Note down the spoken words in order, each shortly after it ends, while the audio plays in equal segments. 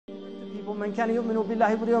people, مَنْ كَانَ يُؤْمِنُ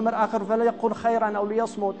بِاللَّهِ وَالْيَوْمِ الْآخِرِ فَلْيَقُلْ خَيْرًا أَوْ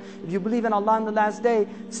لِيَصْمُتْ. If you believe in Allah and the last day,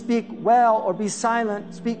 speak well or be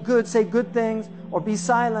silent. Speak good, say good things, or be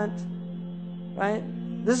silent. Right?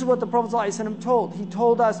 This is what the Prophet ﷺ told. He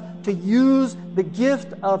told us to use the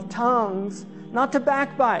gift of tongues, not to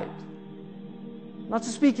backbite, not to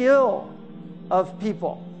speak ill of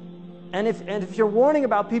people. And if you're warning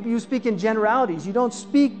about people, you speak in generalities. You don't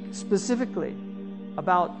speak specifically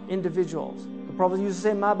about individuals. The Prophet used to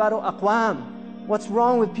say, "Ma baru aqwam." What's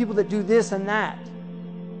wrong with people that do this and that?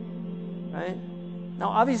 Right? Now,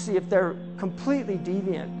 obviously, if they're completely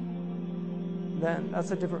deviant, then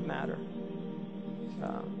that's a different matter.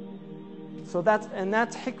 So that's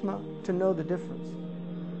hikmah, to know the difference.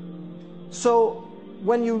 So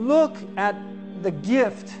when you look at the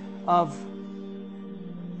gift of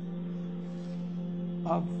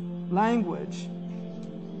language,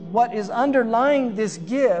 what is underlying this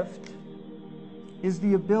gift is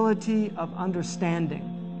the ability of understanding.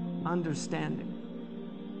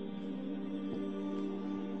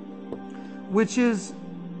 Which is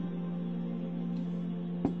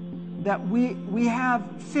that we have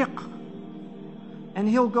fiqh, and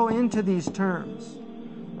he'll go into these terms,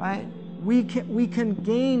 right? We can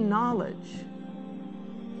gain knowledge.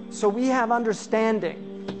 So we have understanding.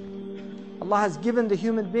 Allah has given the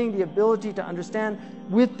human being the ability to understand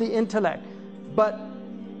with the intellect. But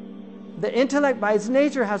the intellect by its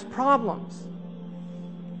nature has problems.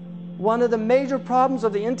 One of the major problems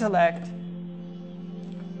of the intellect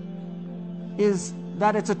is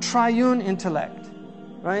that it's a triune intellect,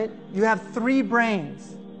 right? You have three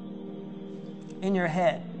brains in your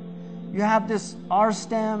head. You have this R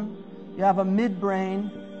stem, you have a midbrain,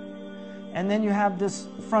 and then you have this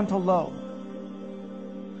frontal lobe.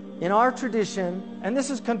 In our tradition, and this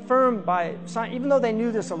is confirmed by science, even though they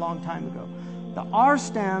knew this a long time ago, the R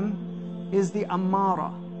stem is the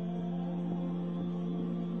Ammarah.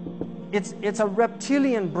 It's a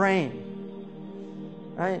reptilian brain,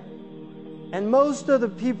 right? And most of the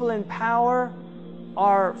people in power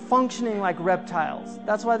are functioning like reptiles.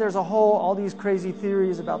 That's why there's all these crazy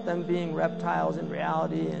theories about them being reptiles in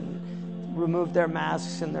reality, and remove their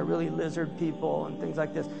masks and they're really lizard people and things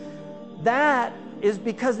like this. That is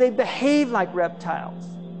because they behave like reptiles.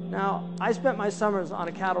 Now, I spent my summers on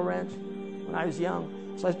a cattle ranch when I was young,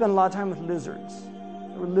 so I spent a lot of time with lizards.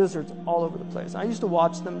 There were lizards all over the place. I used to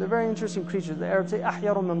watch them. They're very interesting creatures. The Arabs say,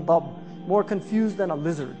 أحير من ضب, more confused than a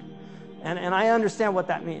lizard. And I understand what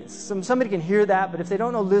that means. Somebody can hear that, but if they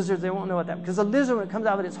don't know lizards, they won't know what that means. Because a lizard, when it comes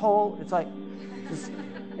out of its hole, it's like,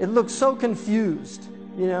 it looks so confused,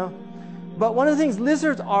 you know. But one of the things,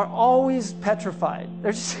 lizards are always petrified.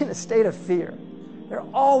 They're just in a state of fear. They're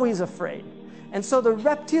always afraid. And so the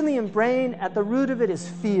reptilian brain, at the root of it, is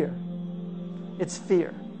fear. It's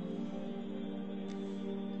fear.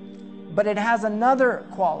 But it has another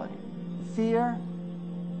quality: fear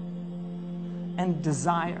and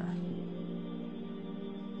desire.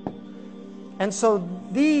 And so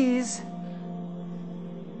this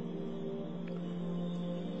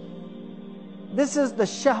is the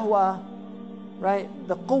shahwa, right?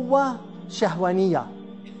 The quwwa shahwaniyah.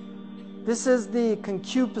 This is the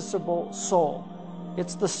concupiscible soul.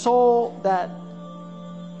 It's the soul that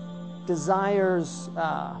desires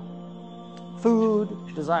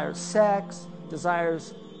food, desires sex,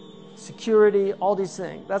 desires security, all these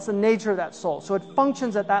things. That's the nature of that soul. So it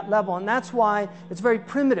functions at that level, and that's why it's very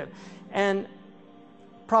primitive. And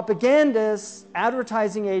propagandists,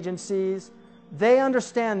 advertising agencies, they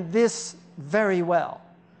understand this very well.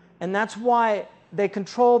 And that's why they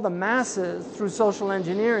control the masses through social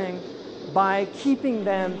engineering by keeping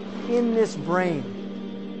them in this brain.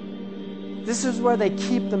 This is where they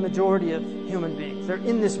keep the majority of human beings. They're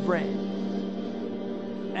in this brain.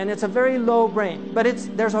 And it's a very low brain, but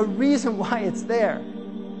there's a reason why it's there.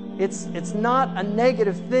 It's not a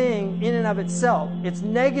negative thing in and of itself. It's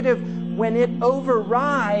negative when it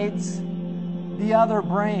overrides the other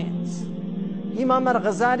brains. Imam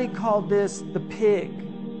al-Ghazali called this the pig.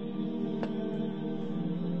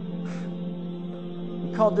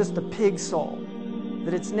 He called this the pig soul,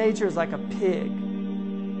 that its nature is like a pig.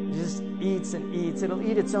 It just eats and eats. It'll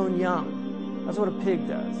eat its own young. That's what a pig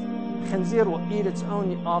does. Khanzir will eat its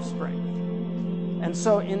own offspring. And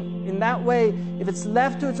so in that way, if it's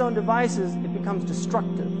left to its own devices, it becomes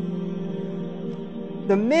destructive.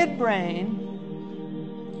 The midbrain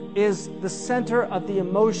is the center of the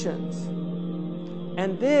emotions.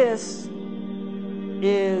 And this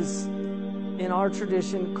is, in our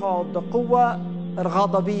tradition, called the quwwa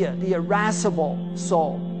al-ghadabiyya, the irascible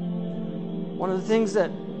soul. One of the things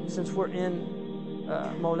that, since we're in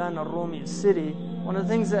Mawlana Rumi's city, One of the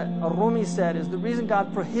things that Rumi said is the reason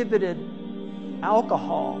God prohibited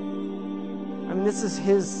alcohol, I mean, this is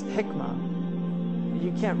his hikmah.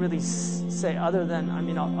 You can't really say other than, I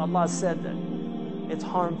mean, Allah said that it's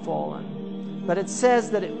harmful. But it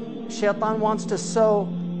says that Shaitan wants to sow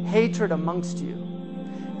hatred amongst you.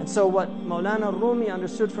 And so what Maulana Rumi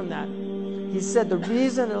understood from that, he said the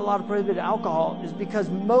reason that Allah prohibited alcohol is because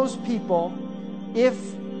most people, if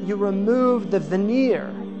you remove the veneer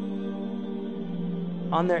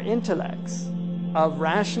on their intellects of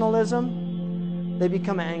rationalism, they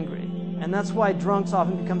become angry. And that's why drunks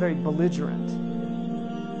often become very belligerent.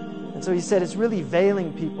 And so he said it's really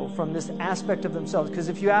veiling people from this aspect of themselves. Because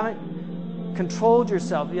if you haven't controlled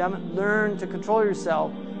yourself, if you haven't learned to control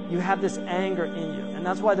yourself, you have this anger in you. And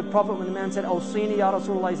that's why the Prophet, when the man said, Awsini ya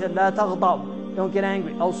Rasulullah, he said, La taghdab, don't get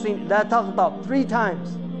angry. Awsini, La taghdab, 3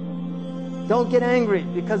 times. Don't get angry,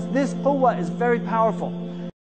 because this quwwah is very powerful.